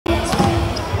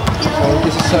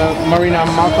This is Marina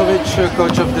Maljkovic,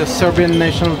 coach of the Serbian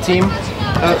national team.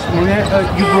 Marina,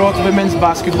 you brought women's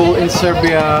basketball in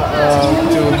Serbia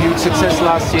to huge success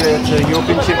last year at the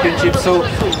European Championship. So,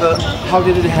 how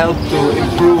did it help to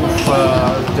improve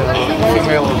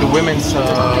the women's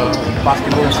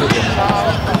basketball in Serbia?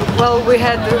 Well, we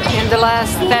had in the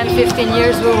last 10-15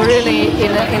 years we were really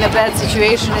in a bad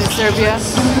situation in Serbia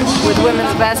with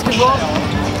women's basketball.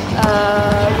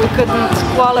 We couldn't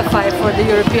qualify for the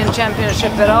European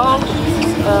Championship at all,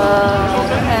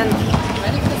 and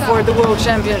for the World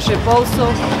Championship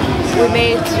also. We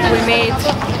made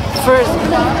first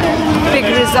big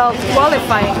result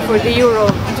qualifying for the Euro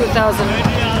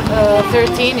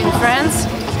 2013 in France,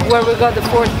 where we got the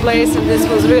 4th place, and this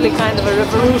was really kind of a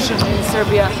revolution in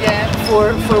Serbia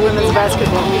for women's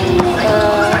basketball.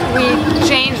 We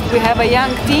changed, we have a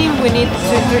young team, we need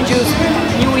to introduce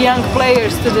new young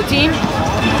players to the team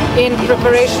in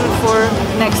preparation for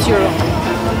next Euro.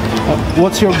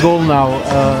 What's your goal now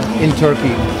in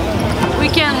Turkey? We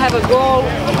can't have a goal,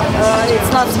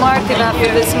 it's not smart enough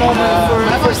at this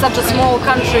moment for such a small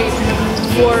country,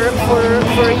 for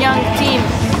a young team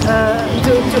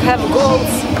to have goals.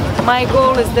 My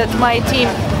goal is that my team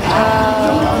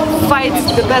fights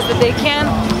the best that they can,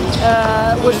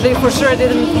 which they for sure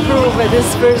didn't prove at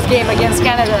this first game against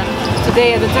Canada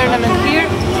today at the tournament here.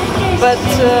 But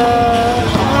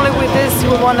only with this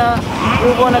we wanna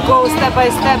go step by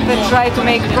step and try to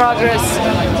make progress,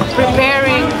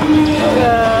 preparing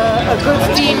a good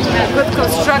team, a good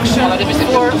construction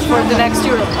for the next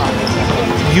Euro.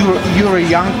 You're a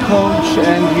young coach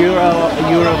and you're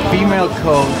a female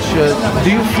coach. Do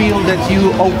you feel that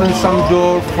you open some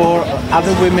door for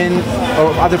other women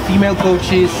or other female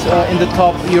coaches in the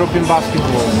top European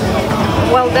basketball?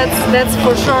 Well, that's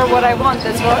for sure what I want.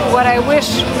 That's what I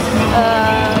wish.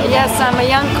 Yes, I'm a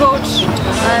young coach.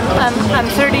 I'm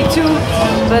 32,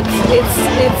 but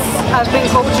I've been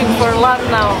coaching for a lot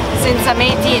now since I'm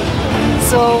 18.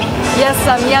 So yes,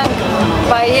 I'm young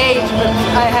by age, but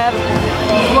I have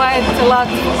quite a lot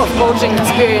of coaching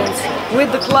experience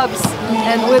with the clubs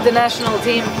and with the national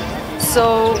team.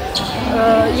 So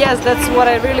yes, that's what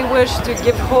I really wish, to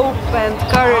give hope and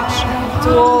courage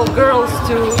to all girls,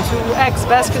 to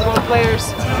ex-basketball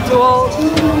players, to all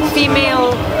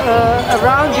female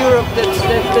around Europe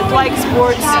that like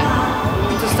sports,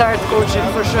 to start coaching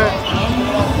for sure.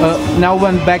 Now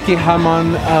when Becky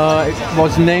Hammon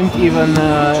was named even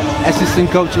assistant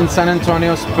coach in San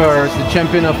Antonio Spurs, the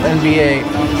champion of NBA,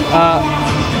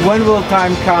 when will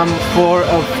time come for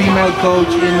a female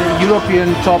coach in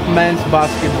European top men's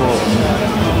basketball?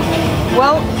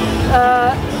 Well,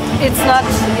 it's not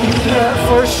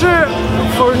for sure,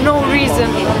 for no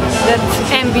reason, that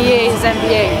NBA is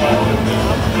NBA,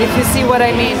 if you see what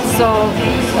I mean. So,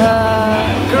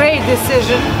 great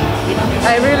decision.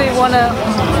 I really want to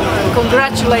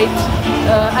congratulate.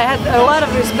 I had a lot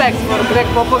of respect for Greg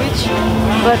Popovic,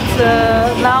 but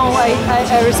now I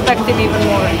respect him even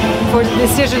more for the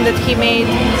decision that he made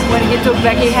when he took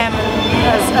Becky Hammon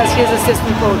as his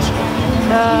assistant coach.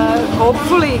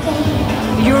 Hopefully,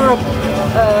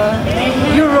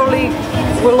 EuroLeague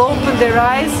will open their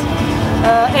eyes.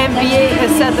 NBA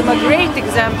has set them a great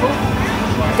example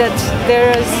that there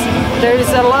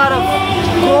is a lot of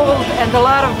gold and a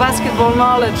lot of basketball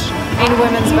knowledge in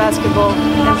women's basketball,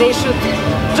 and they should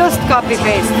just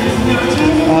copy-paste.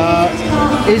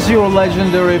 Is your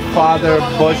legendary father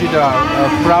Božidar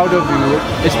proud of you,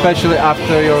 especially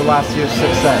after your last year's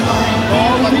success?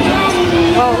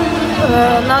 Well,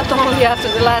 not only after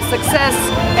the last success,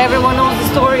 everyone knows the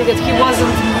story that he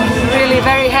wasn't really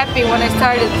very happy when I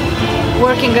started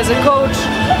working as a coach,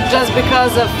 just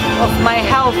because of my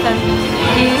health, and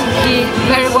he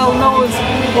very well knows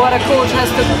what a coach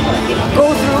has to go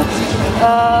through.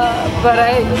 But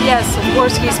yes, of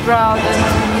course he's proud,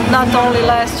 and not only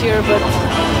last year but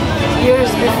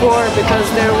years before, because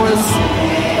there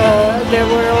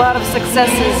were a lot of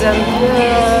successes and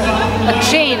a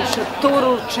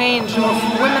total change of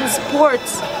women's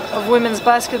sports, of women's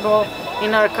basketball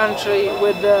in our country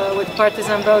with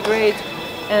Partizan Belgrade,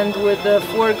 and with the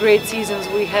 4 great seasons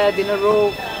we had in a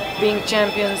row being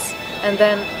champions, and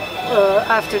then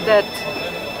after that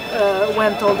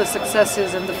went all the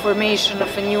successes and the formation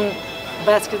of a new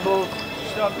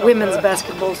women's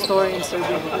basketball story in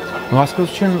Serbia. Last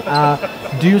question,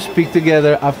 do you speak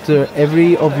together after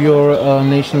every of your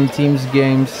national team's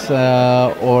games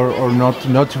or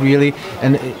not really,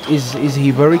 and is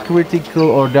he very critical,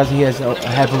 or does he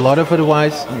have a lot of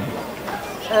advice?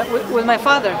 With my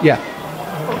father? Yeah.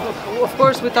 Of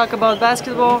course we talk about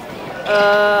basketball,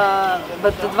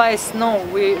 but advice, no.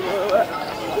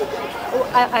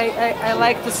 I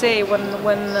like to say when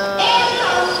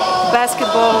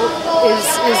basketball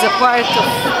is a part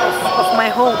of my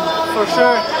home for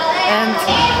sure, and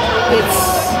it's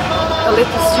a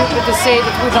little stupid to say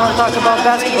that we don't talk about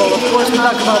basketball. Of course we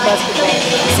talk about basketball.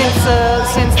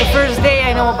 Since the first day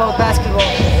I know about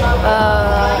basketball.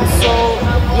 So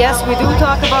yes, we do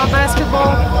talk about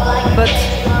basketball, but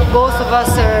both of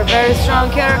us are very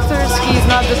strong characters. He's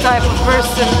not the type of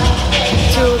person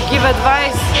to give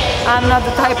advice. I'm not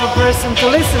the type of person to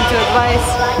listen to advice.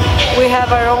 We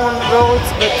have our own roads,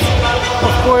 but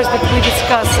of course that we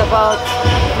discuss about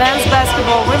men's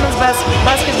basketball, women's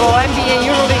basketball, NBA,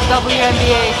 EuroLeague,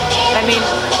 WNBA. I mean,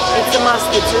 it's a must.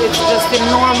 It's just in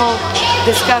normal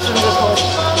discussions at home.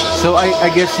 So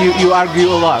I guess you argue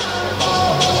a lot.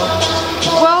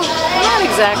 Well, not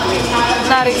exactly.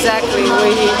 Not exactly.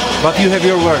 But you have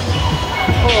your word.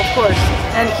 Oh, of course.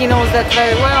 And he knows that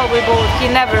very well. We both. He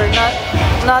never.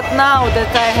 Not now that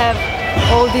I have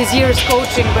all these years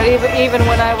coaching, but even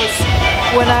when I was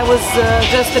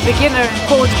just a beginner,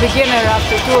 coach beginner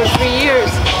after 2 or 3 years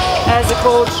as a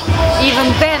coach, even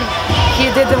then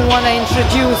he didn't want to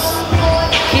introduce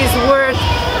his word.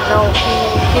 No,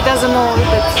 he doesn't know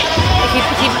that.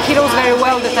 He knows very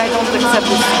well that I don't accept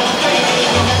this.